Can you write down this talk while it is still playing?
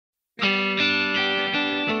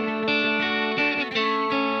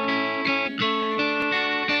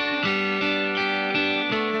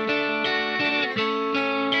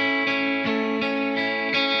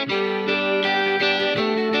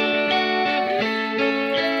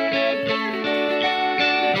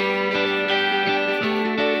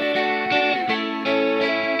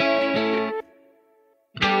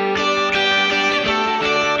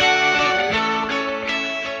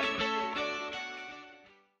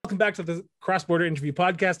Welcome back to the Cross Border Interview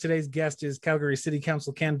Podcast. Today's guest is Calgary City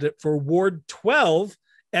Council candidate for Ward 12,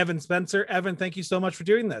 Evan Spencer. Evan, thank you so much for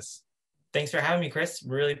doing this. Thanks for having me, Chris.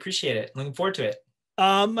 Really appreciate it. Looking forward to it.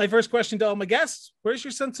 My first question to all my guests, where's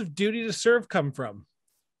your sense of duty to serve come from?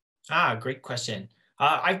 Great question.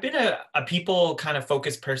 I've been a people kind of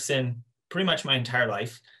focused person pretty much my entire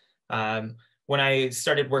life. When I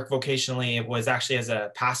started work vocationally, it was actually as a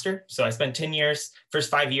pastor. So I spent 10 years, first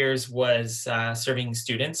 5 years was serving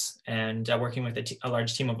students and working with a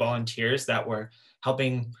large team of volunteers that were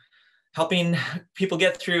helping people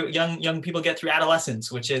get through, young people get through adolescence,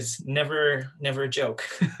 which is never a joke.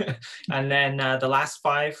 And then the last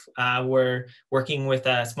 5 were working with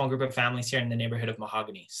a small group of families here in the neighborhood of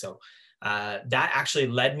Mahogany. So that actually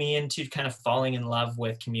led me into kind of falling in love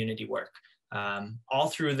with community work. All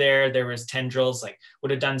through there was tendrils, like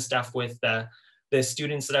would have done stuff with the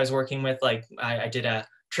students that I was working with. Like I did a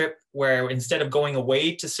trip where instead of going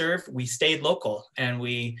away to serve, we stayed local and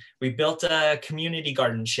we built a community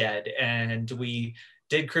garden shed and we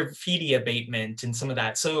did graffiti abatement and some of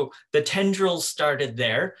that. So the tendrils started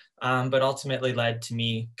there, but ultimately led to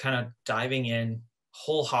me kind of diving in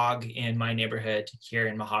whole hog in my neighborhood here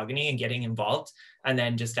in Mahogany and getting involved. And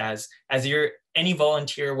then just as you're any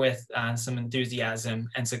volunteer with some enthusiasm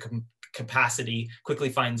and some capacity quickly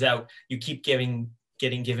finds out, you keep getting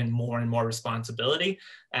given more and more responsibility.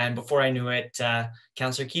 And before I knew it,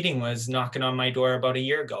 Councillor Keating was knocking on my door about a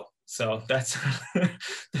year ago. So that's,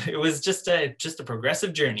 it was just a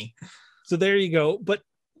progressive journey. So there you go. But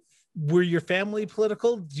were your family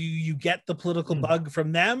political? Do you get the political bug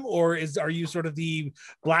from them, or are you sort of the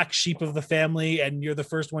black sheep of the family and you're the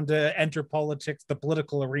first one to enter politics, the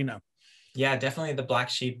political arena? Yeah, definitely the black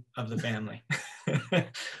sheep of the family.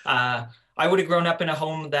 I would have grown up in a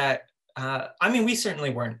home that, we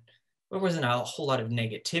certainly there wasn't a whole lot of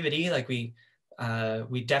negativity. Like we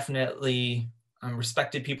definitely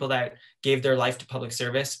respected people that gave their life to public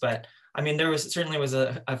service. But there certainly was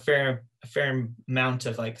a fair amount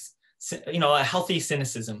of a healthy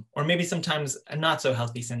cynicism, or maybe sometimes a not so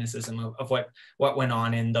healthy cynicism of what went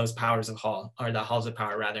on in those halls of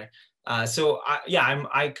power rather.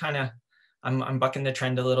 I'm bucking the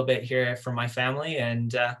trend a little bit here for my family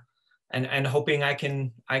and hoping I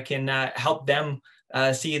can help them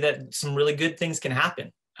see that some really good things can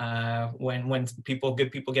happen when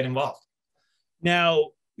good people get involved. Now,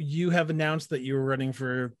 you have announced that you were running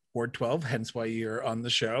for Ward 12, hence why you're on the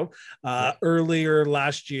show. Earlier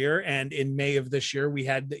last year and in May of this year, we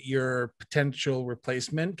had your potential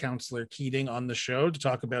replacement, Councillor Keating, on the show to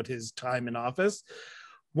talk about his time in office.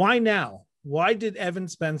 Why now? Why did Evan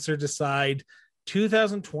Spencer decide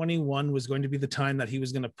 2021 was going to be the time that he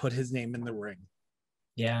was going to put his name in the ring?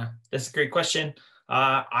 Yeah, that's a great question.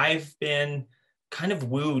 I've been kind of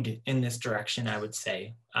wooed in this direction, I would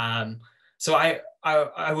say. So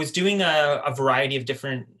I was doing a variety of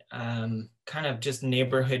different kind of just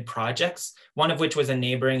neighborhood projects, one of which was a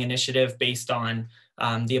neighboring initiative based on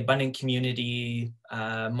the abundant community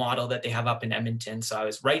model that they have up in Edmonton. So I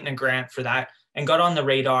was writing a grant for that and got on the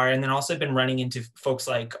radar, and then also been running into folks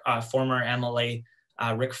like former MLA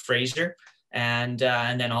Rick Fraser, and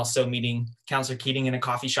then also meeting Councillor Keating in a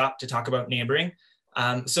coffee shop to talk about neighboring.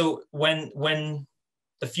 So when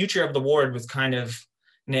the future of the ward was kind of,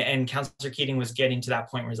 and Councillor Keating was getting to that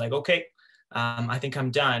point where he's like, okay, I think I'm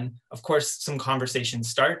done. Of course, some conversations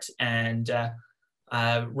start, and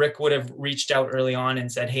Rick would have reached out early on and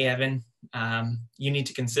said, hey, Evan, you need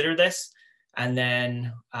to consider this. And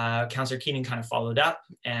then Councillor Keating kind of followed up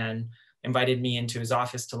and invited me into his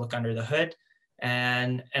office to look under the hood.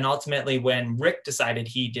 And ultimately, when Rick decided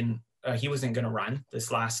he wasn't going to run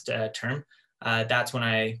this last term, that's when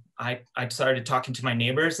I started talking to my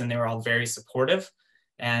neighbors, and they were all very supportive.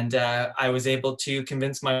 And I was able to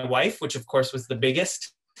convince my wife, which of course was the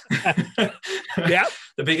biggest, yeah,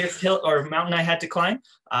 the biggest hill or mountain I had to climb.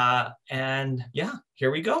 And yeah,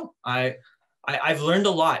 here we go. I've learned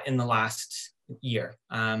a lot in the last year.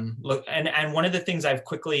 Look, and one of the things I've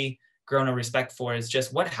quickly grown a respect for is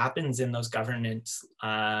just what happens in those governance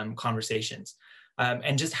conversations,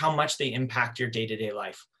 and just how much they impact your day-to-day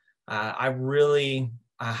life. I really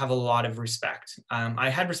have a lot of respect.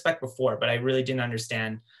 I had respect before, but I really didn't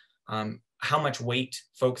understand how much weight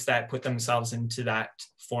folks that put themselves into that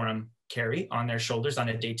forum carry on their shoulders on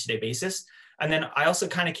a day-to-day basis. And then I also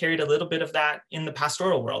kind of carried a little bit of that in the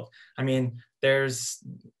pastoral world.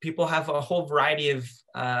 People have a whole variety of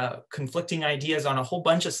conflicting ideas on a whole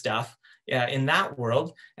bunch of stuff in that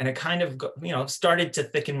world. And it kind of, started to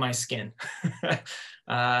thicken my skin.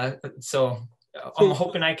 So I'm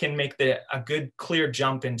hoping I can make a good, clear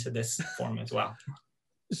jump into this form as well.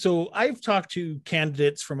 So I've talked to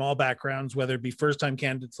candidates from all backgrounds, whether it be first-time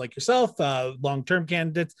candidates like yourself, long-term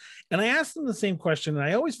candidates, and I ask them the same question, and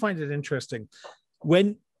I always find it interesting.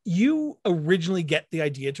 When you originally get the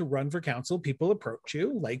idea to run for council, people approach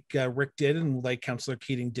you like Rick did and like Councillor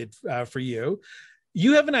Keating did for you.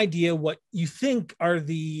 You have an idea what you think are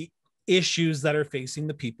the issues that are facing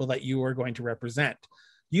the people that you are going to represent.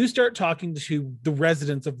 You start talking to the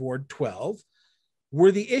residents of Ward 12.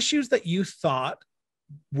 Were the issues that you thought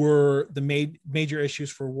were the major issues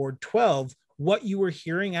for Ward 12 what you were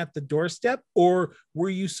hearing at the doorstep, or were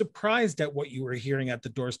you surprised at what you were hearing at the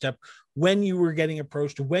doorstep when you were getting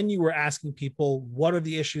approached, when you were asking people, what are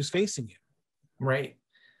the issues facing you? Right.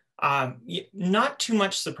 Not too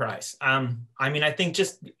much surprise. I mean, I think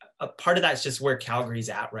just a part of that's just where Calgary's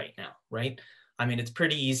at right now, right? I mean, it's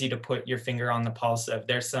pretty easy to put your finger on the pulse of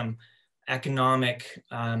there's some economic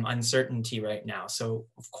uncertainty right now. So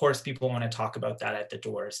of course, people want to talk about that at the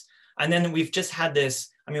doors. And then we've just had this,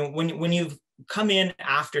 I mean, when you've come in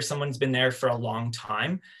after someone's been there for a long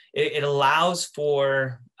time, it allows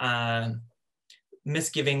for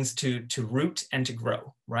misgivings to root and to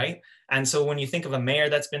grow, right? And so when you think of a mayor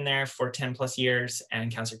that's been there for 10 plus years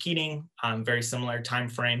and Councillor Keating, very similar time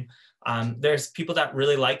frame, there's people that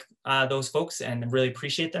really like those folks and really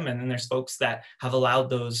appreciate them. And then there's folks that have allowed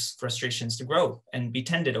those frustrations to grow and be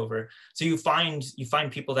tended over. So you find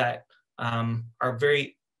people that are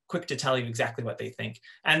very quick to tell you exactly what they think.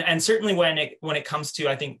 And certainly when it comes to,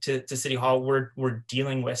 I think, to City Hall, we're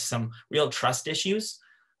dealing with some real trust issues.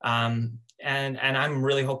 And I'm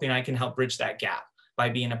really hoping I can help bridge that gap by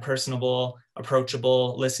being a personable,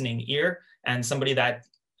 approachable, listening ear, and somebody that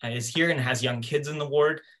is here and has young kids in the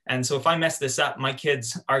ward. And so if I mess this up, my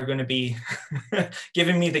kids are going to be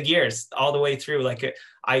giving me the gears all the way through. Like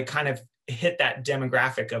I kind of hit that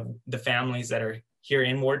demographic of the families that are here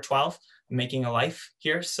in Ward 12, making a life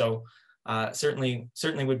here. So certainly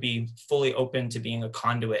would be fully open to being a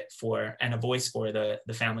conduit for and a voice for the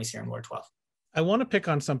families here in Ward 12. I want to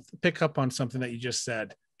pick up on something that you just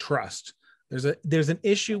said, trust. There's an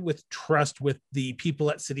issue with trust with the people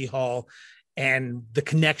at City Hall and the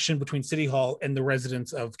connection between City Hall and the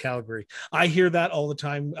residents of Calgary. I hear that all the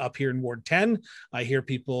time up here in Ward 10. I hear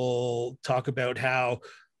people talk about how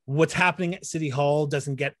what's happening at City Hall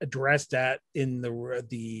doesn't get addressed in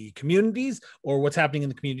the communities, or what's happening in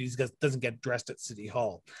the communities doesn't get addressed at City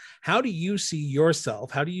Hall. How do you see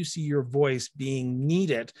yourself? How do you see your voice being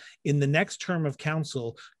needed in the next term of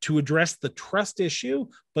council to address the trust issue,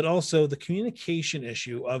 but also the communication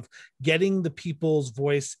issue of getting the people's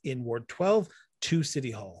voice in Ward 12 to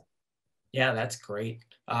City Hall? Yeah, that's great.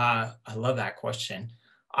 I love that question.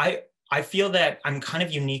 I feel that I'm kind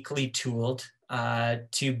of uniquely tooled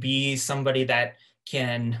to be somebody that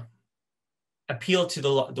can appeal to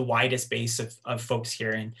the widest base of folks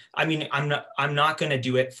here. And I mean, I'm not going to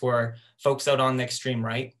do it for folks out on the extreme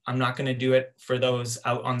right. I'm not going to do it for those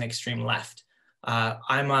out on the extreme left.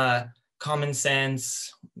 I'm a common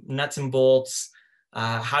sense, nuts and bolts.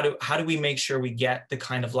 How do we make sure we get the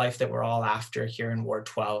kind of life that we're all after here in Ward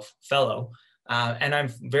 12 fellow? And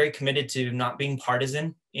I'm very committed to not being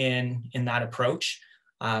partisan in that approach.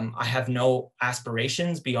 I have no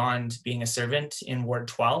aspirations beyond being a servant in Ward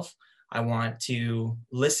 12. I want to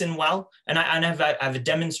listen well, and I have a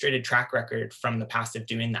demonstrated track record from the past of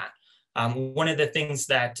doing that. One of the things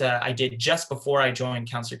that I did just before I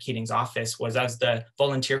joined Councillor Keating's office was I was the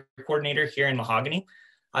volunteer coordinator here in Mahogany.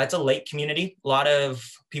 It's a lake community, a lot of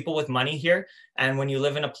people with money here. And when you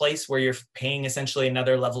live in a place where you're paying essentially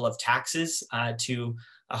another level of taxes to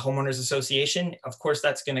a homeowners association, of course,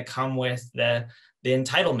 that's going to come with the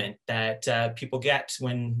entitlement that people get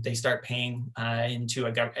when they start paying into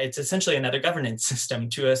it's essentially another governance system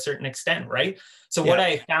to a certain extent, right? So what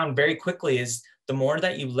I found very quickly is the more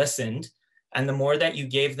that you listened and the more that you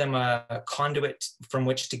gave them a conduit from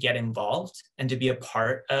which to get involved and to be a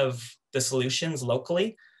part of the solutions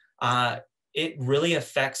locally, it really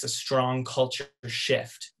affects a strong culture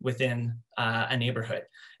shift within a neighborhood.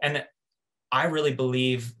 And I really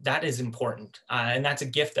believe that is important. And that's a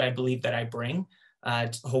gift that I believe that I bring,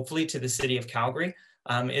 hopefully to the city of Calgary,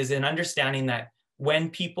 is an understanding that when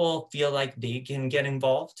people feel like they can get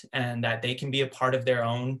involved and that they can be a part of their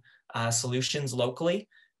own solutions locally,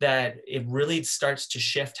 that it really starts to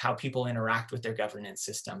shift how people interact with their governance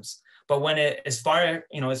systems. But when as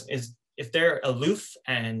if they're aloof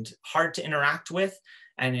and hard to interact with,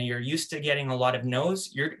 and you're used to getting a lot of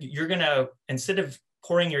no's, you're gonna, instead of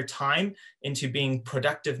pouring your time into being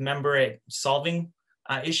productive member at solving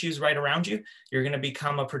issues right around you, you're going to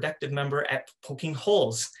become a productive member at poking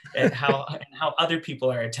holes at how other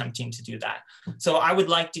people are attempting to do that. So I would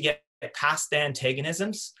like to get past the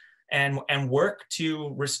antagonisms and work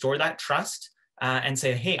to restore that trust, and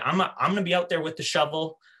say, hey, I'm going to be out there with the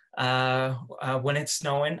shovel when it's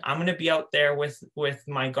snowing. I'm going to be out there with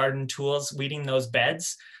my garden tools, weeding those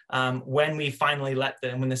beds, when we finally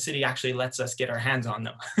when the city actually lets us get our hands on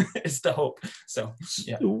them. Is the hope. So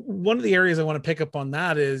yeah. One of the areas I want to pick up on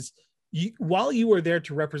that is, while you were there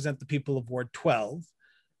to represent the people of Ward 12,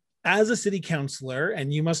 as a city councillor,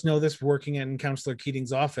 and you must know this working in Councillor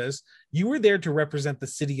Keating's office, you were there to represent the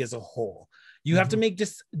city as a whole. You have to make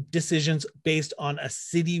decisions based on a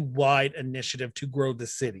citywide initiative to grow the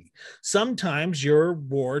city. Sometimes your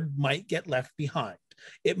ward might get left behind.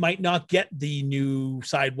 It might not get the new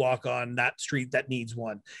sidewalk on that street that needs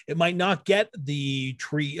one. It might not get the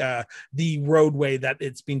roadway that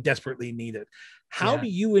it's being desperately needed. How do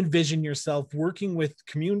you envision yourself working with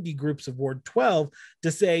community groups of Ward 12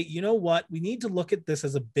 to say, you know what, we need to look at this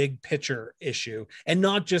as a big picture issue and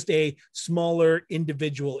not just a smaller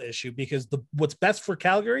individual issue, because what's best for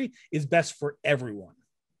Calgary is best for everyone?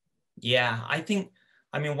 Yeah, I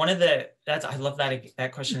love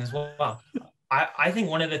that question as well. I think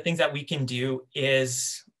one of the things that we can do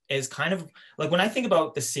is kind of like, when I think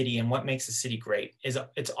about the city and what makes the city great, is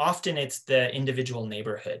it's the individual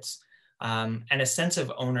neighborhoods. And a sense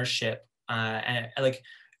of ownership. And like,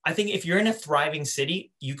 I think if you're in a thriving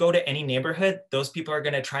city, you go to any neighborhood, those people are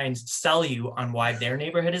going to try and sell you on why their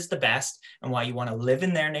neighborhood is the best and why you want to live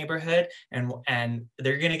in their neighborhood. And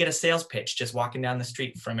they're going to get a sales pitch just walking down the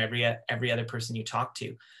street from every other person you talk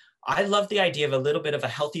to. I love the idea of a little bit of a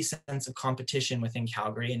healthy sense of competition within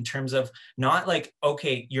Calgary, in terms of not like,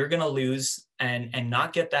 okay, you're going to lose and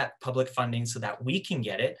not get that public funding so that we can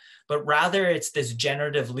get it, but rather it's this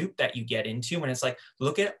generative loop that you get into when it's like,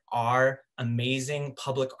 look at our amazing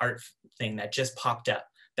public art thing that just popped up,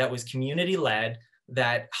 that was community led,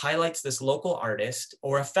 that highlights this local artist,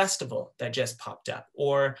 or a festival that just popped up,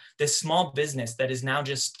 or this small business that is now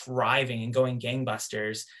just thriving and going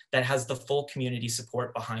gangbusters, that has the full community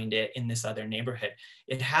support behind it in this other neighborhood.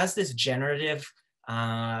 It has this generative,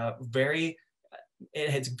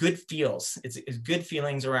 it has good feels. It's good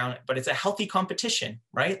feelings around it, but it's a healthy competition,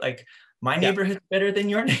 right? Like, my neighborhood's better than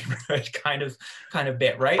your neighborhood kind of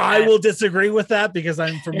bit, right? I will disagree with that, because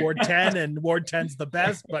I'm from Ward 10 and Ward 10's the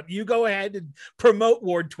best, but you go ahead and promote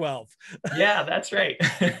Ward 12. Yeah, that's right.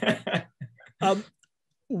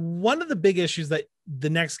 One of the big issues that the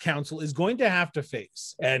next council is going to have to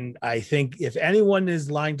face, and I think if anyone is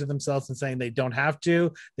lying to themselves and saying they don't have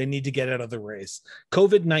to, they need to get out of the race.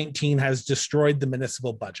 COVID-19 has destroyed the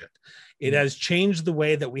municipal budget. It has changed the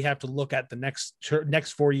way that we have to look at the next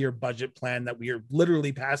 4-year budget plan that we are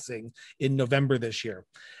literally passing in November this year.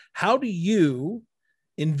 How do you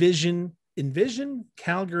envision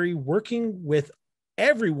Calgary working with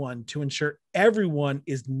everyone to ensure everyone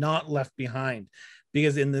is not left behind?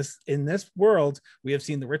 Because in this world, we have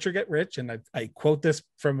seen the richer get rich. And I quote this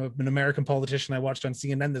from an American politician I watched on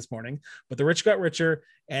CNN this morning, but the rich got richer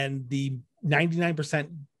and the 99%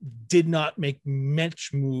 did not make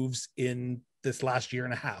much moves in this last year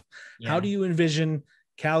and a half. Yeah. How do you envision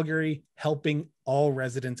Calgary helping all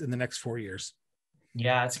residents in the next 4 years?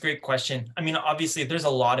 Yeah, it's a great question. I mean, obviously, there's a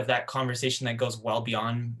lot of that conversation that goes well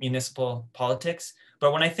beyond municipal politics.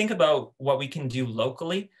 But when I think about what we can do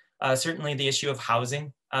locally, certainly the issue of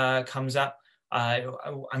housing comes up. I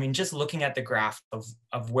mean, just looking at the graph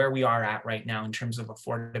of where we are at right now in terms of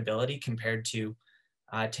affordability compared to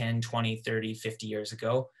 10, 20, 30, 50 years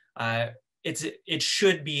ago, it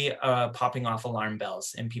should be popping off alarm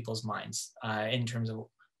bells in people's minds in terms of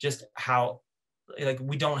just how, like,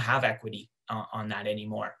 we don't have equity on that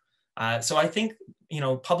anymore. So I think,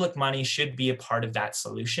 public money should be a part of that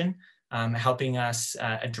solution. Helping us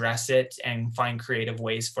address it and find creative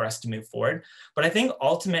ways for us to move forward. But I think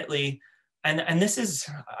ultimately, and this is,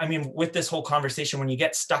 I mean, with this whole conversation, when you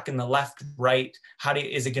get stuck in the left, right,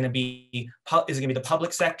 is it going to be the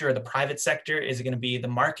public sector or the private sector? Is it going to be the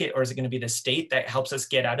market, or is it going to be the state that helps us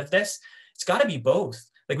get out of this? It's got to be both.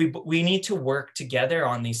 Like, we need to work together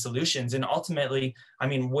on these solutions. And ultimately, I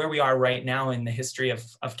mean, where we are right now in the history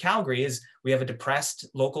of Calgary is we have a depressed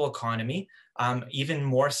local economy. Even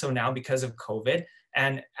more so now because of COVID.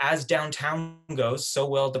 And as downtown goes, so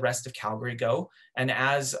will the rest of Calgary go. And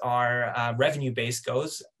as our revenue base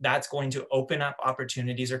goes, that's going to open up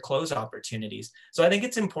opportunities or close opportunities. So I think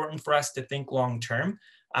it's important for us to think long-term.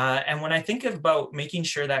 And when I think about making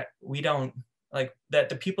sure that we don't, like, that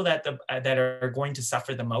the people that are going to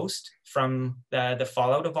suffer the most from the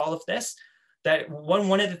fallout of all of this, that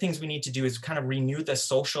one of the things we need to do is kind of renew the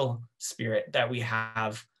social spirit that we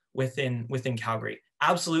have within Calgary.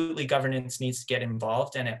 absolutely governance needs to get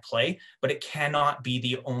involved and at play, but it cannot be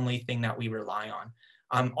the only thing that we rely on.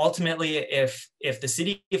 Ultimately, if the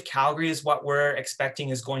city of Calgary is what we're expecting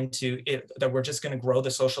is going to, that we're just going to grow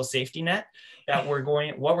the social safety net, that what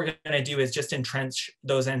we're going to do is just entrench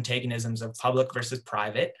those antagonisms of public versus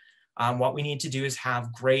private. What we need to do is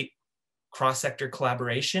have great cross-sector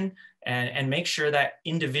collaboration and make sure that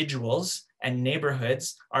individuals and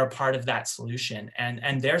neighborhoods are part of that solution,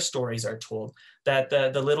 and their stories are told. That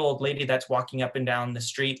the little old lady that's walking up and down the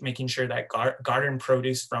street, making sure that garden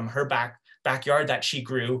produce from her backyard that she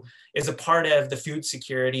grew is a part of the food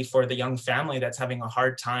security for the young family that's having a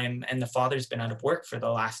hard time and the father's been out of work for the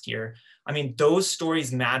last year. I mean, those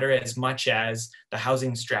stories matter as much as the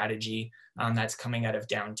housing strategy that's coming out of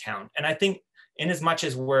downtown. And I think in as much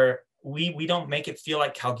as we don't make it feel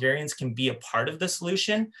like Calgarians can be a part of the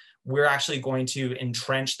solution, we're actually going to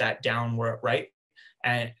entrench that downward, right?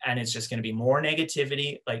 And it's just going to be more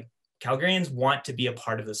negativity. Like, Calgarians want to be a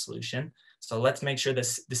part of the solution. So let's make sure the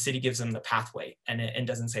city gives them the pathway and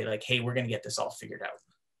doesn't say like, hey, we're going to get this all figured out.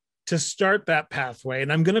 To start that pathway,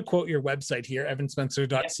 and I'm going to quote your website here,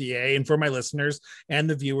 evanspencer.ca. And for my listeners and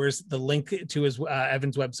the viewers, the link to his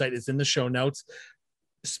Evan's website is in the show notes.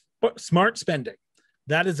 Smart spending.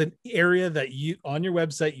 That is an area that you, on your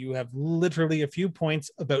website, you have literally a few points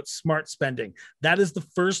about smart spending. That is the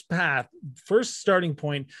first starting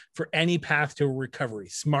point for any path to recovery,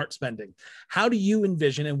 smart spending. How do you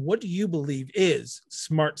envision and what do you believe is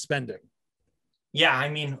smart spending? Yeah, I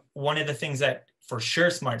mean, one of the things that for sure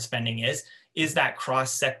smart spending is that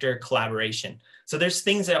cross-sector collaboration. So there's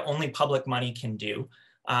things that only public money can do,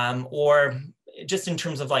 or just in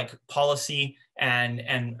terms of like policy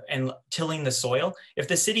and tilling the soil. If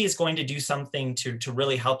the city is going to do something to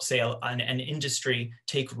really help, say, an industry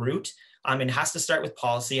take root, it has to start with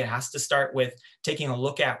policy. It has to start with taking a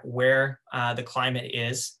look at where the climate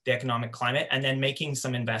is, the economic climate, and then making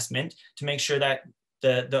some investment to make sure that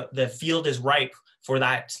the field is ripe for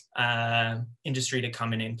that industry to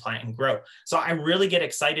come in and plant and grow. So I really get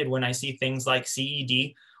excited when I see things like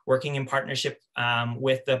CED working in partnership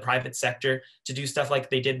with the private sector to do stuff like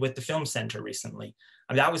they did with the film center recently.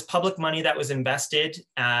 I mean, that was public money that was invested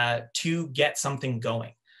to get something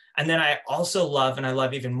going. And then I also love, and I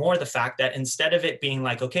love even more, the fact that instead of it being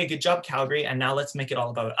like, okay, good job, Calgary, and now let's make it all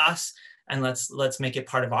about us, and let's make it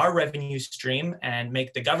part of our revenue stream and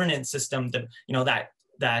make the governance system,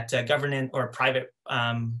 that government or private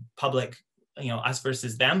public, us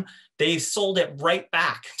versus them. They sold it right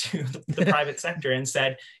back to the private sector and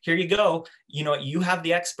said, here you go. You have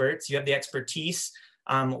the experts, you have the expertise.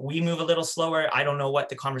 We move a little slower. I don't know what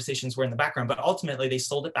the conversations were in the background, but ultimately they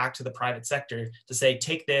sold it back to the private sector to say,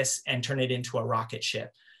 take this and turn it into a rocket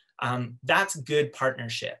ship. That's good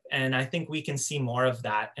partnership. And I think we can see more of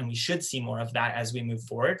that, and we should see more of that as we move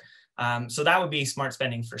forward. So that would be smart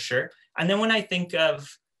spending for sure. And then when I think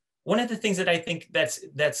of one of the things that I think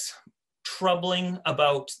that's troubling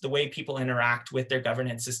about the way people interact with their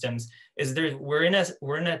governance systems is we're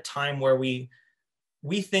in a time where we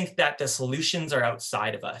think that the solutions are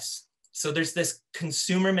outside of us. So there's this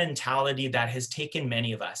consumer mentality that has taken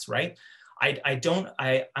many of us, right?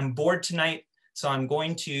 I'm bored tonight, so I'm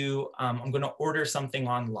going to order something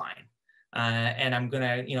online, and I'm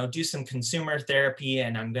gonna do some consumer therapy,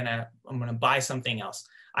 and I'm gonna buy something else.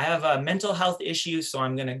 I have a mental health issue, so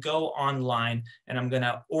I'm going to go online and I'm going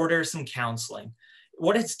to order some counseling.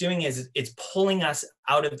 What it's doing is it's pulling us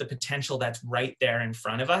out of the potential that's right there in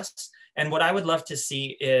front of us. And what I would love to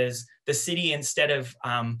see is the city, instead of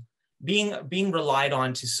being relied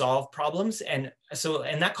on to solve problems, and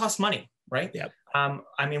that costs money, right? Yep.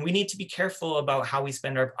 I mean, we need to be careful about how we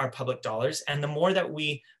spend our public dollars. And the more that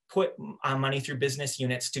we put money through business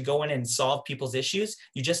units to go in and solve people's issues,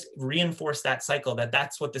 you just reinforce that cycle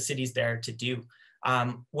that's what the city's there to do.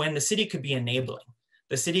 When the city could be enabling,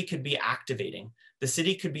 the city could be activating, the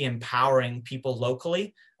city could be empowering people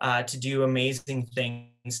locally to do amazing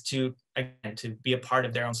things, to be a part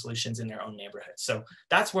of their own solutions in their own neighborhood. So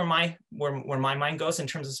that's where my mind goes in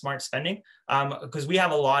terms of smart spending, because we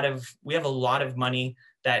have a lot of money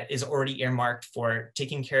that is already earmarked for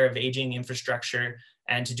taking care of aging infrastructure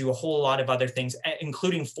and to do a whole lot of other things,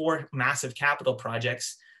 including 4 massive capital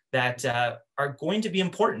projects that are going to be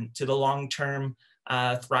important to the long-term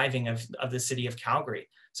thriving of the city of Calgary.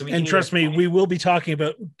 So trust me, we will be talking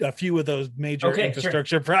about a few of those major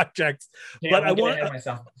infrastructure projects. Yeah, but I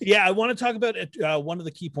want to talk about one of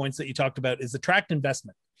the key points that you talked about is attract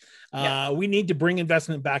investment. We need to bring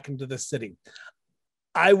investment back into the city.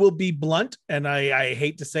 I will be blunt, and I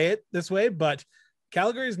hate to say it this way, but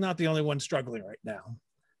Calgary is not the only one struggling right now.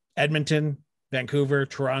 Edmonton, Vancouver,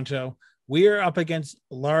 Toronto, We are up against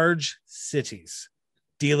large cities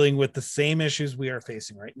dealing with the same issues we are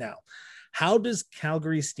facing right now. How does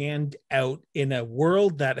Calgary stand out in a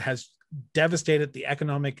world that has devastated the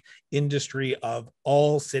economic industry of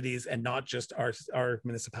all cities and not just our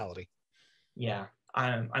municipality? Yeah.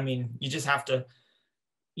 I mean, you have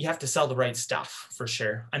to sell the right stuff for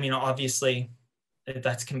sure. I mean, obviously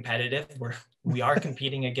that's competitive. We are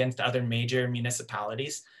competing against other major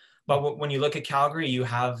municipalities. But when you look at Calgary, you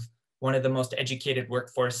have one of the most educated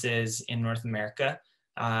workforces in North America.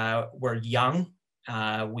 We're young.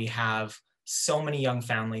 We have so many young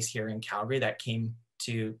families here in Calgary that came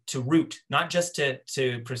to root, not just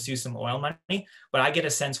to pursue some oil money, but I get a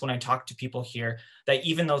sense when I talk to people here that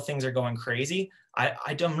even though things are going crazy,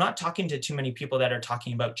 I'm not talking to too many people that are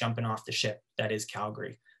talking about jumping off the ship that is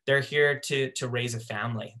Calgary. They're here to raise a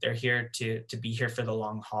family. They're here to be here for the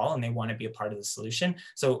long haul, and they want to be a part of the solution.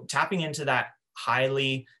 So tapping into that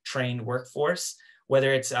highly trained workforce,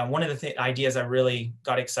 whether it's one of the ideas I really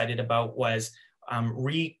got excited about was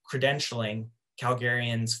re-credentialing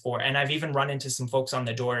Calgarians for, and I've even run into some folks on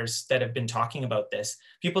the doors that have been talking about this,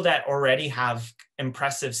 people that already have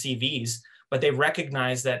impressive CVs, but they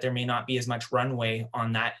recognize that there may not be as much runway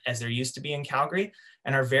on that as there used to be in Calgary,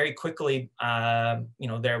 and are very quickly, whether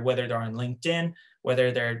they're on LinkedIn,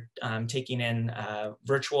 whether they're taking in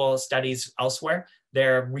virtual studies elsewhere,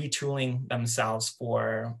 they're retooling themselves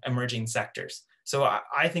for emerging sectors. So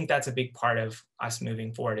I think that's a big part of us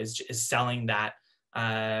moving forward is selling that,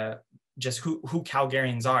 just who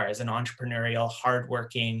Calgarians are as an entrepreneurial,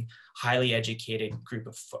 hardworking, highly educated group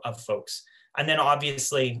of folks. And then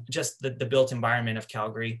obviously just the built environment of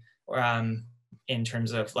Calgary, in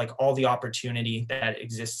terms of like all the opportunity that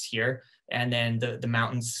exists here, and then the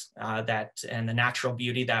mountains and the natural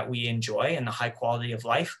beauty that we enjoy and the high quality of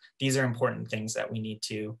life. These are important things that we need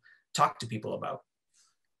to talk to people about.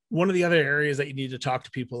 One of the other areas that you need to talk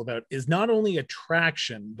to people about is not only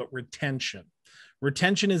attraction, but retention.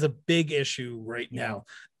 Retention is a big issue right now.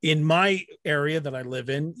 In my area that I live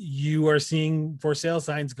in, you are seeing for sale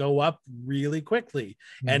signs go up really quickly,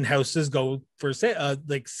 and houses go for sale,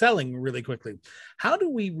 selling really quickly. How do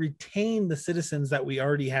we retain the citizens that we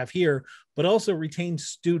already have here, but also retain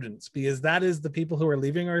students? Because that is the people who are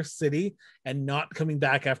leaving our city and not coming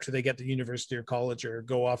back after they get to university or college or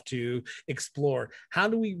go off to explore. How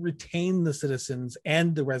do we retain the citizens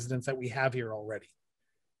and the residents that we have here already?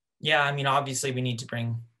 Yeah, I mean, obviously we need to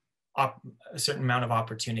bring a certain amount of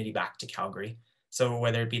opportunity back to Calgary. So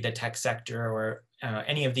whether it be the tech sector or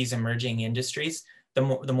any of these emerging industries, the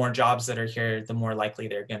more jobs that are here, the more likely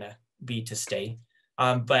they're going to be to stay.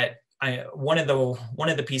 But one of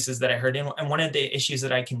the pieces that I heard, and one of the issues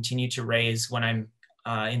that I continue to raise when I'm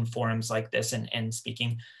in forums like this and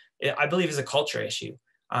speaking, I believe is a culture issue.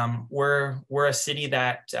 We're a city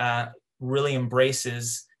that really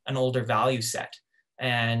embraces an older value set.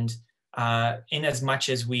 And in as much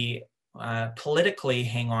as we politically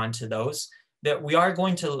hang on to those, that we are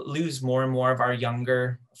going to lose more and more of our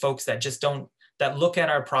younger folks that just that look at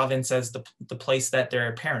our province as the place that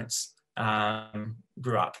their parents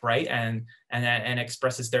grew up, right? And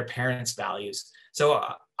expresses their parents' values. So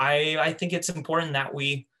I think it's important that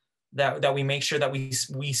we make sure that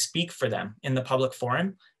we speak for them in the public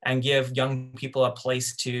forum and give young people a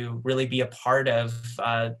place to really be a part of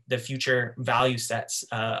the future value sets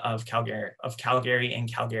of Calgary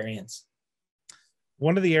and Calgarians.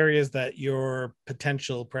 One of the areas that your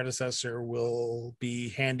potential predecessor will be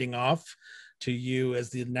handing off to you as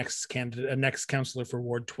the next councillor for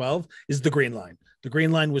Ward 12 is the Green Line. The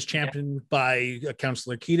Green Line was championed by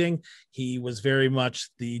Councillor Keating. He was very much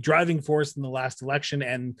the driving force in the last election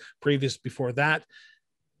and previous before that.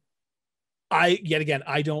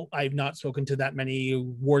 I've not spoken to that many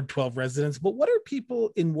Ward 12 residents, but what are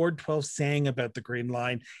people in Ward 12 saying about the Green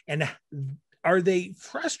Line, and are they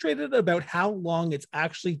frustrated about how long it's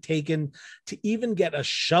actually taken to even get a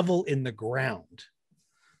shovel in the ground?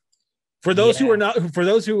 For those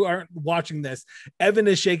who aren't watching this, Evan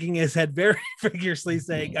is shaking his head very vigorously,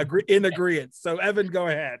 saying in agreement. So Evan, go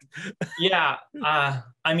ahead. Yeah,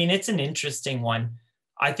 I mean, it's an interesting one.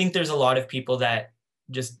 I think there's a lot of people that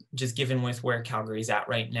just given with where Calgary's at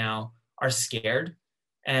right now are scared.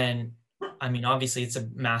 And I mean, obviously it's a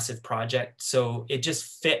massive project. So it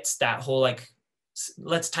just fits that whole,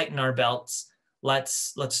 let's tighten our belts.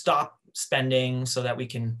 Let's stop spending so that we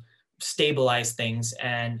can stabilize things,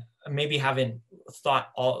 and maybe haven't thought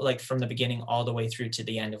from the beginning all the way through to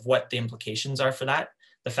the end of what the implications are for that.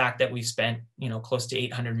 The fact that we've spent, close to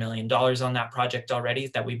 $800 million on that project already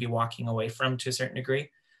that we'd be walking away from to a certain degree.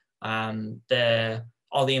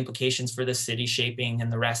 all the implications for the city shaping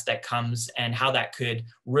and the rest that comes, and how that could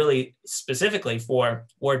really specifically for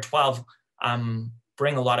Ward 12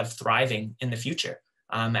 bring a lot of thriving in the future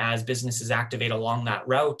as businesses activate along that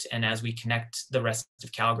route, and as we connect the rest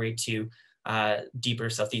of Calgary to deeper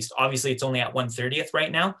southeast. Obviously, it's only at 1/30th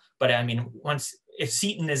right now, but I mean, if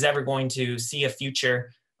Seton is ever going to see a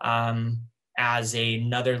future as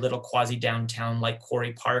another little quasi downtown like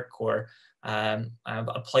Quarry Park, or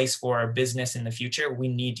a place for a business in the future, we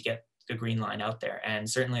need to get the Green Line out there. And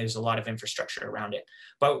certainly there's a lot of infrastructure around it.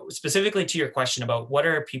 But specifically to your question about what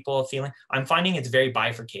are people feeling, I'm finding it's very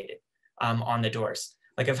bifurcated on the doors.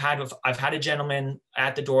 Like I've had a gentleman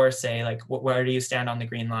at the door say, like, where do you stand on the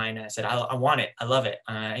Green Line? And I said, I want it. I love it.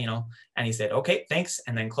 You know, and he said, okay, thanks.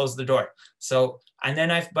 And then closed the door. So, and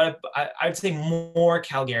then I'd say more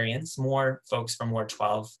Calgarians, more folks from Ward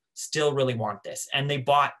 12 still really want this. And they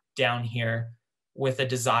bought down here with a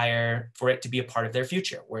desire for it to be a part of their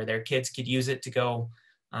future, where their kids could use it to go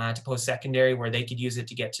to post-secondary, where they could use it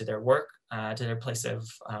to get to their work, to their place of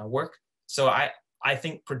work. So I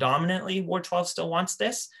think predominantly Ward 12 still wants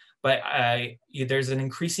this, but there's an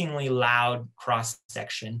increasingly loud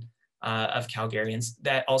cross-section of Calgarians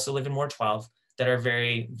that also live in Ward 12 that are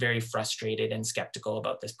very, very frustrated and skeptical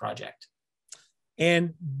about this project.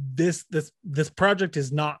 And this project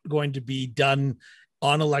is not going to be done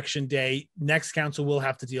on election day. Next council will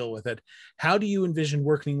have to deal with it. How do you envision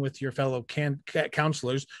working with your fellow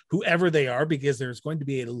councillors, whoever they are, because there's going to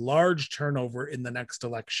be a large turnover in the next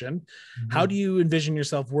election? Mm-hmm. How do you envision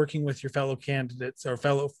yourself working with your fellow candidates or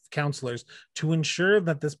fellow councillors to ensure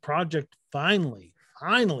that this project finally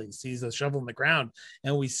sees a shovel in the ground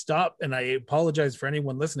and we stop, and I apologize for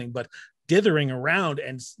anyone listening, but dithering around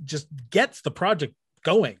and just gets the project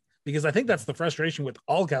going? Because I think that's the frustration with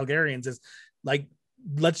all Calgarians is like,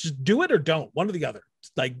 let's just do it or don't, one or the other.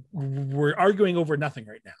 Like we're arguing over nothing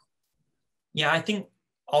right now. Yeah, I think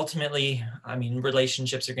ultimately, I mean,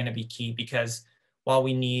 relationships are going to be key, because while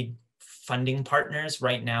we need funding partners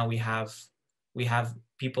right now, we have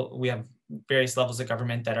various levels of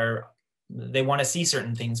government that they want to see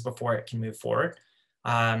certain things before it can move forward.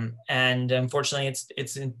 And unfortunately,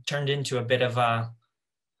 it's turned into a bit of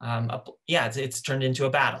it's turned into a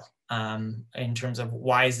battle. In terms of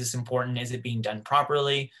why is this important? Is it being done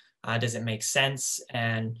properly? Does it make sense?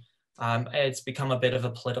 And it's become a bit of a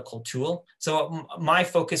political tool. So my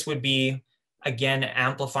focus would be, again,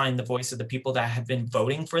 amplifying the voice of the people that have been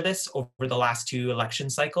voting for this over the last 2 election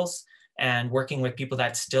cycles, and working with people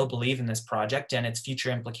that still believe in this project and its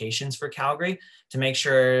future implications for Calgary to make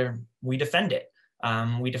sure we defend it.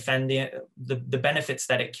 We defend the benefits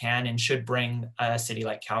that it can and should bring a city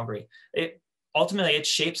like Calgary. Ultimately, it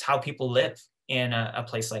shapes how people live in a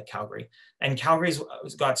place like Calgary. And Calgary's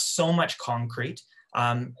got so much concrete.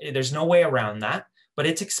 There's no way around that, but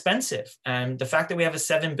it's expensive. And the fact that we have a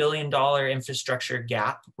 $7 billion infrastructure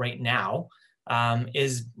gap right now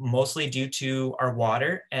is mostly due to our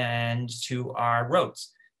water and to our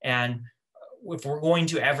roads. And if we're going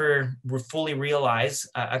to ever fully realize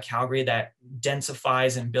a Calgary that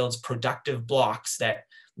densifies and builds productive blocks that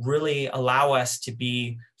really allow us to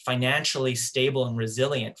be financially stable and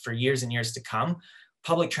resilient for years and years to come,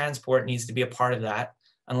 public transport needs to be a part of that,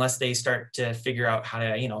 unless they start to figure out how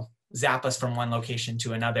to, zap us from one location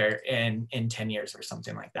to another in 10 years or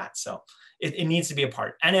something like that. So it needs to be a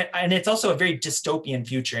part. And it's also a very dystopian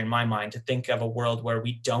future in my mind to think of a world where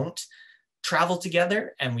we don't travel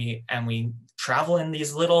together and we travel in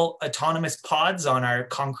these little autonomous pods on our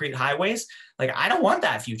concrete highways. Like, I don't want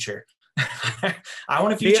that future. I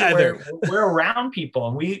want a future where we're around people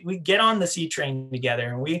and we get on the C train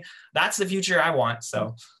together, and that's the future I want.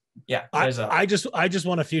 So yeah, I just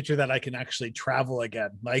want a future that I can actually travel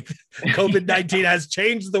again. Like COVID-19 has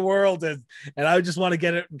changed the world, and I just want to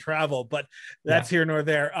get it and travel, but that's here nor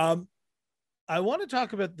there. I want to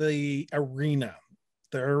talk about the arena.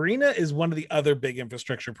 The arena is one of the other big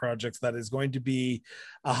infrastructure projects that is going to be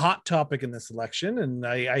a hot topic in this election. And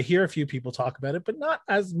I hear a few people talk about it, but not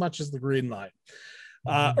as much as the Green Line.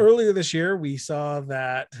 Earlier this year, we saw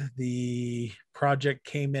that the project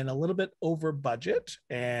came in a little bit over budget,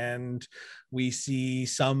 and we see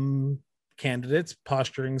some candidates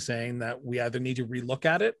posturing saying that we either need to relook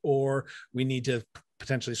at it or we need to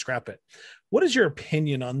potentially scrap it. What is your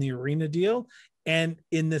opinion on the arena deal? And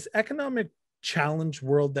in this economic challenge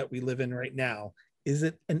world that we live in right now, is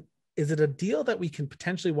it a deal that we can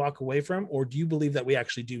potentially walk away from, or do you believe that we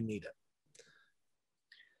actually do need it?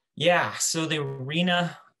 Yeah, so the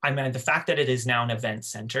arena, I mean, the fact that it is now an event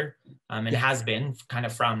center and has been kind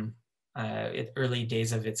of from early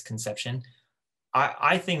days of its conception,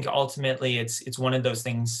 I think ultimately it's one of those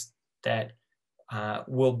things that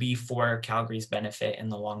will be for Calgary's benefit in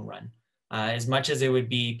the long run. As much as it would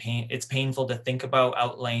be it's painful to think about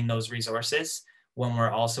outlaying those resources when we're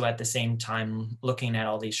also at the same time looking at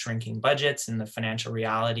all these shrinking budgets and the financial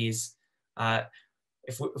realities.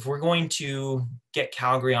 If we're going to get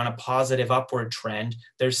Calgary on a positive upward trend,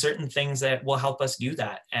 there's certain things that will help us do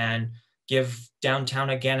that and give downtown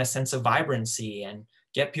again a sense of vibrancy and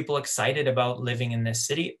get people excited about living in this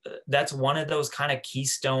city. That's one of those kind of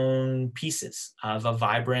keystone pieces of a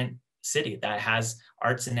vibrant city that has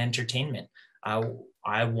arts and entertainment.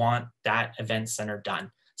 I want that event center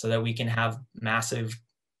done so that we can have massive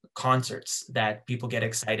concerts that people get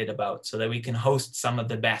excited about, so that we can host some of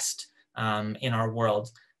the best in our world,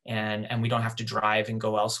 and we don't have to drive and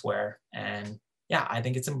go elsewhere. And yeah, I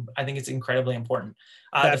think it's incredibly important.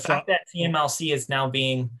 The fact that CMLC is now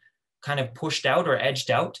being kind of pushed out or edged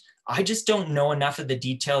out, I just don't know enough of the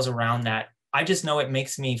details around that. I just know it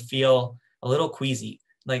makes me feel a little queasy,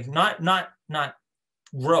 like not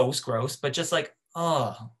gross, but just like,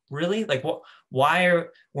 oh, really? Like, what? Why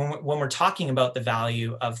are when we're talking about the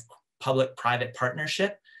value of public-private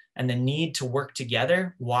partnership and the need to work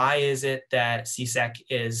together, why is it that CSEC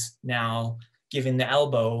is now giving the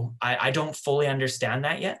elbow? I don't fully understand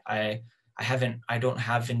that yet. I don't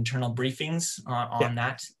have internal briefings on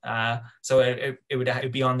that. So it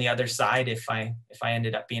would be on the other side if I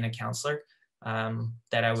ended up being a counselor,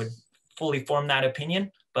 that I would fully form that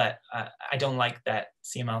opinion. But I don't like that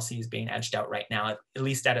CMLC is being edged out right now, at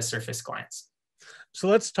least at a surface glance. So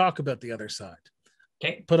let's talk about the other side.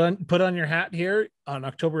 Okay. Put on your hat here. On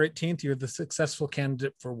October 18th, you're the successful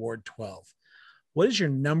candidate for Ward 12. What is your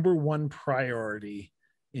number one priority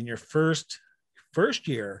in your first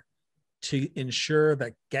year to ensure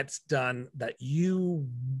that gets done, that you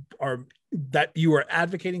are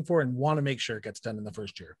advocating for and want to make sure it gets done in the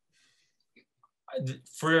first year?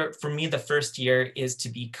 For me, the first year is to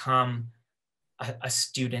become a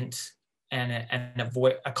student and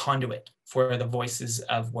a conduit for the voices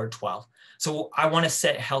of Ward 12. So I want to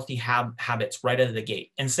set healthy habits right out of the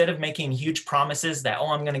gate. Instead of making huge promises that, oh,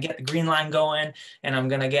 I'm going to get the green line going and I'm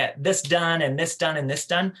going to get this done and this done and this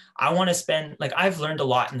done. I want to spend, like, I've learned a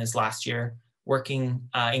lot in this last year working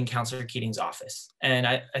in Councillor Keating's office. And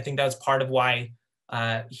I think that was part of why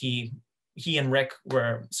he and Rick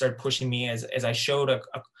started pushing me as I showed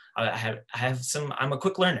I'm a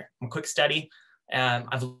quick learner, I'm a quick study.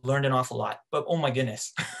 I've learned an awful lot, but oh my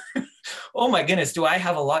goodness, oh my goodness, do I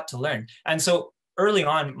have a lot to learn. And so early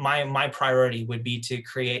on, my priority would be to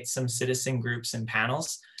create some citizen groups and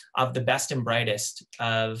panels of the best and brightest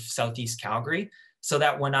of Southeast Calgary, so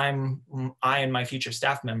that when I and my future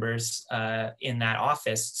staff members in that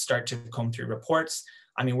office start to comb through reports,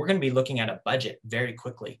 I mean, we're going to be looking at a budget very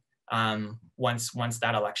quickly. Once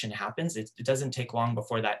that election happens, it doesn't take long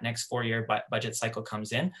before that next 4-year budget cycle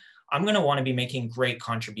comes in. I'm going to want to be making great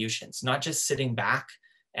contributions, not just sitting back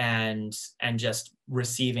and just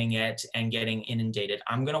receiving it and getting inundated.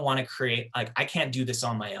 I'm going to want to create, like, I can't do this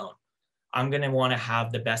on my own. I'm going to want to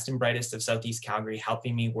have the best and brightest of Southeast Calgary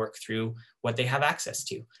helping me work through what they have access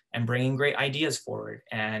to and bringing great ideas forward.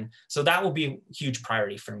 And so that will be a huge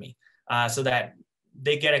priority for me, so that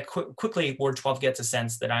they get quickly, Ward 12 gets a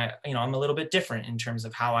sense that I'm a little bit different in terms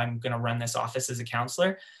of how I'm going to run this office as a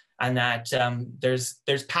counselor, and that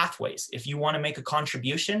there's pathways. If you want to make a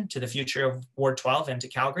contribution to the future of Ward 12 and to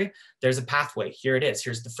Calgary, there's a pathway. Here it is.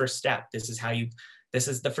 Here's the first step. This is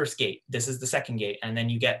the first gate. This is the second gate. And then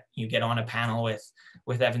you get on a panel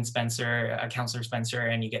with Evan Spencer, Councillor Spencer,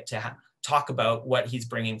 and you get to talk about what he's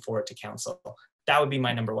bringing forward to council. That would be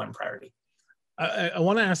my number one priority. I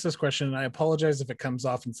want to ask this question, and I apologize if it comes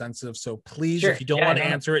off insensitive. So please, sure. If you don't want to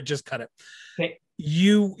answer it, just cut it. Okay.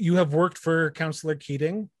 You have worked for Councillor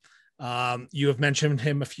Keating. You have mentioned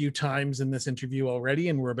him a few times in this interview already,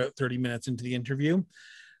 and we're about 30 minutes into the interview.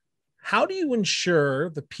 How do you ensure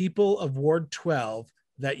the people of Ward 12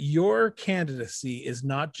 that your candidacy is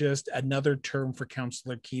not just another term for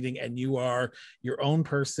Councillor Keating, and you are your own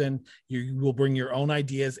person, you will bring your own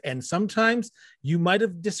ideas, and sometimes you might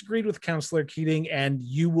have disagreed with Councillor Keating and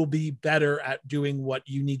you will be better at doing what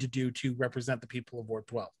you need to do to represent the people of Ward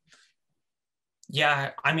 12?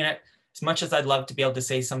 Yeah, I mean, as much as I'd love to be able to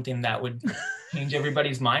say something that would change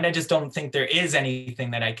everybody's mind, I just don't think there is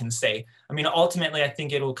anything that I can say. I mean, ultimately, I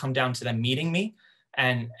think it will come down to them meeting me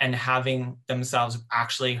and having themselves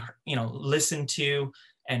actually, listened to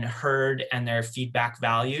and heard and their feedback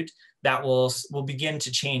valued. That will begin to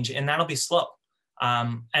change, and that'll be slow.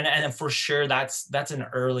 And for sure, that's an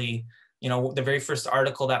early, the very first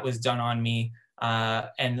article that was done on me,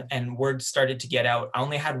 and word started to get out. I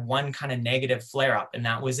only had one kind of negative flare up, and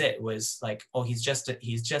that was it. It was like, oh, he's just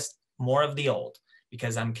more of the old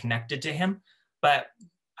because I'm connected to him. But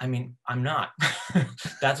I mean, I'm not.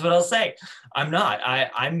 That's what I'll say. I'm not.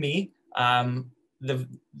 I'm me.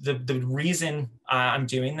 The reason I'm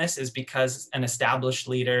doing this is because an established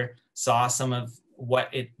leader saw some of what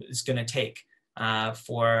it is going to take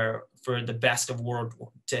for the best of Ward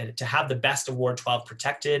to have the best of Ward 12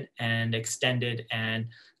 protected and extended and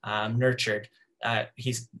nurtured.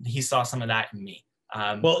 He saw some of that in me.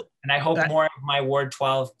 Well, and I hope more of my Ward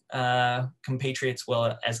 12 compatriots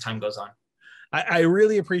will as time goes on. I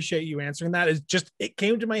really appreciate you answering that. It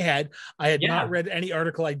came to my head. I had not read any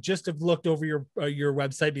article. I just have looked over your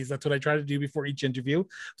website because that's what I try to do before each interview.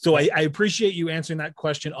 So I appreciate you answering that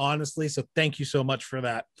question honestly. So thank you so much for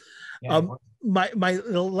that. Yeah, my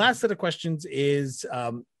last set of questions is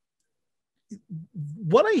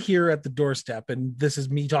what I hear at the doorstep, and this is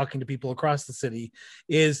me talking to people across the city,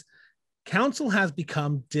 is council has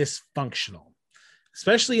become dysfunctional,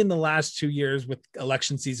 especially in the last 2 years with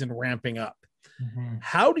election season ramping up. Mm-hmm.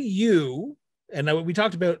 How do you, and we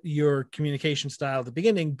talked about your communication style at the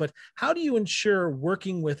beginning, but how do you ensure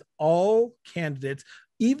working with all candidates,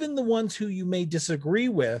 even the ones who you may disagree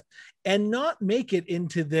with, and not make it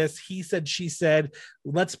into this he said, she said,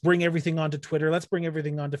 let's bring everything onto Twitter, let's bring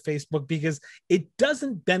everything onto Facebook, because it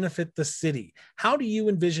doesn't benefit the city? How do you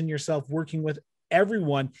envision yourself working with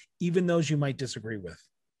everyone, even those you might disagree with?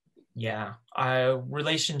 Yeah,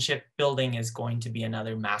 relationship building is going to be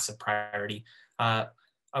another massive priority.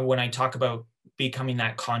 When I talk about becoming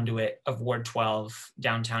that conduit of Ward 12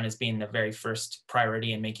 downtown as being the very first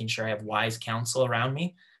priority and making sure I have wise counsel around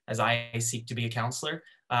me as I seek to be a counselor,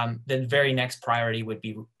 the very next priority would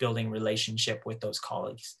be building relationship with those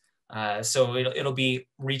colleagues. So it'll be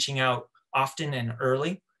reaching out often and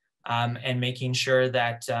early and making sure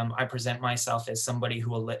that I present myself as somebody who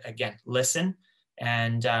will, again, listen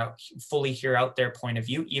and fully hear out their point of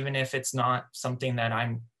view, even if it's not something that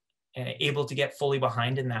I'm able to get fully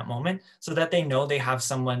behind in that moment, so that they know they have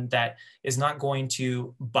someone that is not going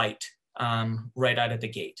to bite right out of the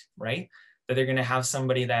gate, right? That they're going to have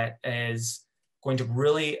somebody that is going to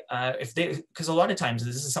really, because a lot of times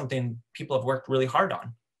this is something people have worked really hard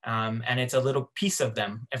on. And it's a little piece of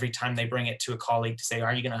them every time they bring it to a colleague to say,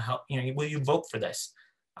 are you going to help, will you vote for this?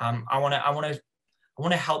 I want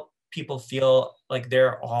to help people feel like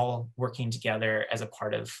they're all working together as a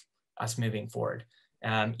part of us moving forward.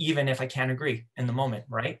 Even if I can't agree in the moment,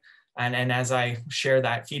 right? And as I share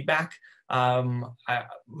that feedback, I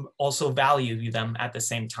also value them at the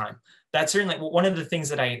same time. That's certainly one of the things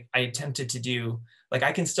that I attempted to do. Like,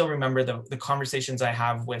 I can still remember the conversations I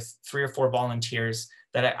have with 3 or 4 volunteers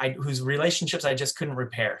that whose relationships I just couldn't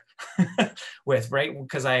repair with, right?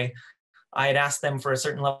 Because I had asked them for a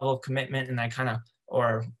certain level of commitment, and I kind of,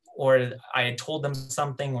 or I had told them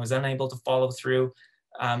something, was unable to follow through.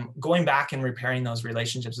 Going back and repairing those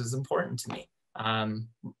relationships is important to me.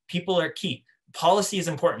 People are key. Policy is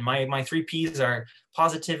important. My 3 Ps are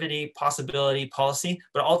positivity, possibility, policy,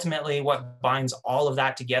 but ultimately what binds all of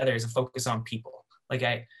that together is a focus on people. Like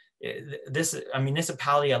a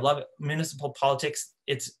municipality, I love it. Municipal politics,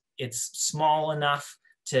 it's small enough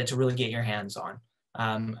to really get your hands on.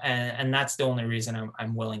 And that's the only reason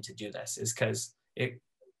I'm willing to do this, is because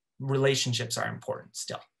relationships are important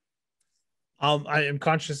still. I am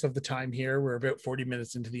conscious of the time here. We're about 40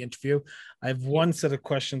 minutes into the interview. I have one set of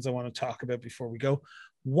questions I want to talk about before we go.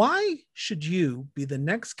 Why should you be the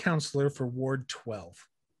next councillor for Ward 12?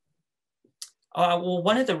 Well,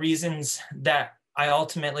 one of the reasons that I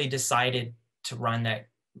ultimately decided to run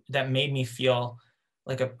that made me feel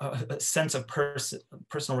like a sense of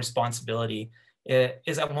personal responsibility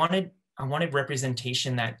is I wanted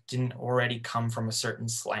representation that didn't already come from a certain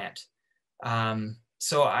slant.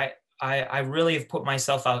 So I really have put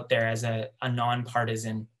myself out there as a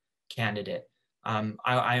nonpartisan candidate.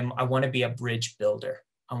 I want to be a bridge builder.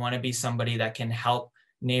 I want to be somebody that can help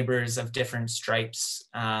neighbors of different stripes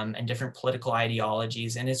and different political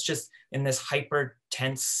ideologies. And it's just in this hyper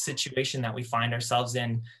tense situation that we find ourselves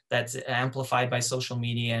in, that's amplified by social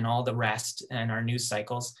media and all the rest and our news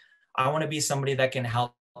cycles. I want to be somebody that can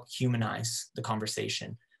help humanize the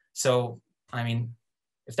conversation. So, I mean,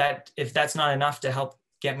 if that's not enough to help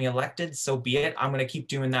get me elected, so be it. I'm going to keep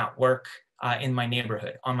doing that work in my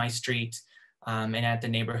neighborhood, on my street, and at the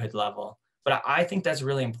neighborhood level. But I think that's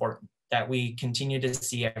really important, that we continue to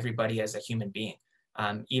see everybody as a human being,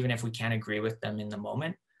 even if we can't agree with them in the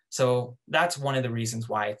moment. So that's one of the reasons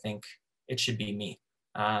why I think it should be me,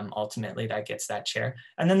 ultimately, that gets that chair.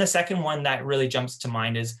 And then the second one that really jumps to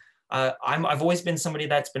mind is I've always been somebody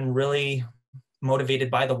that's been really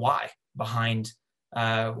motivated by the why behind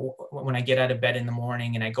when I get out of bed in the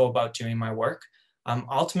morning and I go about doing my work.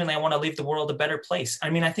 Ultimately, I want to leave the world a better place. I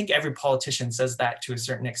mean, I think every politician says that to a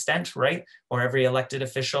certain extent, right? Or every elected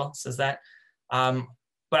official says that.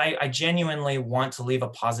 But I genuinely want to leave a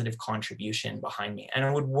positive contribution behind me, and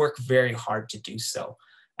I would work very hard to do so,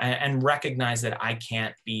 and recognize that I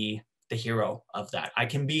can't be the hero of that. I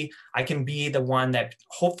can be the one that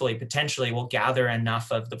hopefully, potentially, will gather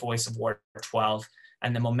enough of the voice of Ward 12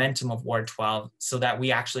 and the momentum of Ward 12 so that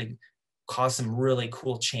we actually cause some really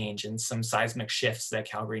cool change and some seismic shifts that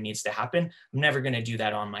Calgary needs to happen. I'm never going to do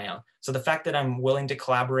that on my own. So the fact that I'm willing to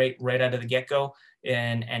collaborate right out of the get-go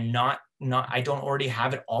and not I don't already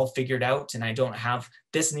have it all figured out, and I don't have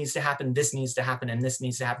this needs to happen, and this needs to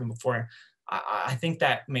happen before, I think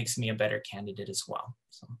that makes me a better candidate as well.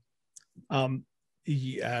 So.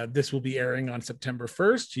 This will be airing on September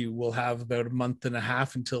 1st. You will have about a month and a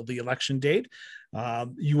half until the election date.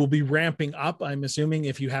 You will be ramping up, I'm assuming,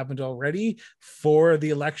 if you haven't already, for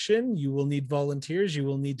the election. You will need volunteers. You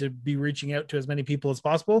will need to be reaching out to as many people as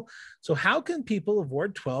possible. So how can people of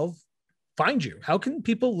Ward 12 find you? How can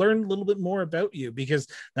people learn a little bit more about you? Because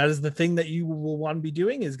that is the thing that you will want to be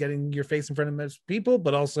doing, is getting your face in front of most people,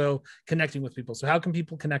 but also connecting with people. So how can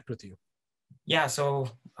people connect with you? Yeah, so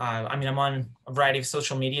I'm on a variety of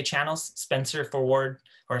social media channels, Spencer for Ward,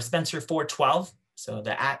 or Spencer for 12. So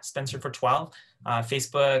the @ Spencer for 12,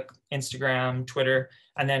 Facebook, Instagram, Twitter,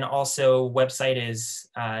 and then also website is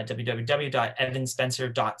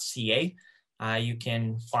www.evanspencer.ca. You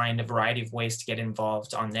can find a variety of ways to get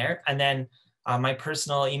involved on there. And then my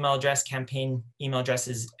personal email address, campaign email address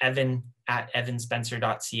is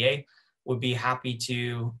evan@evanspencer.ca. Would be happy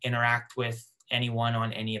to interact with anyone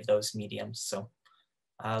on any of those mediums. So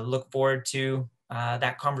look forward to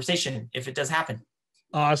that conversation if it does happen.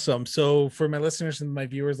 Awesome. So for my listeners and my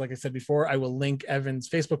viewers, like I said before, I will link Evan's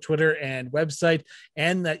Facebook, Twitter, and website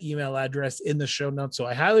and that email address in the show notes. So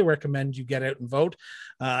I highly recommend you get out and vote.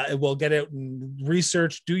 We'll get out and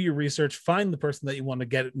research, do your research, find the person that you want to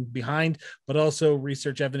get behind, but also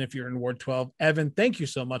research Evan if you're in Ward 12. Evan, thank you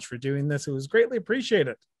so much for doing this. It was greatly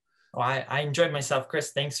appreciated. Well, I enjoyed myself,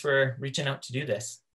 Chris. Thanks for reaching out to do this.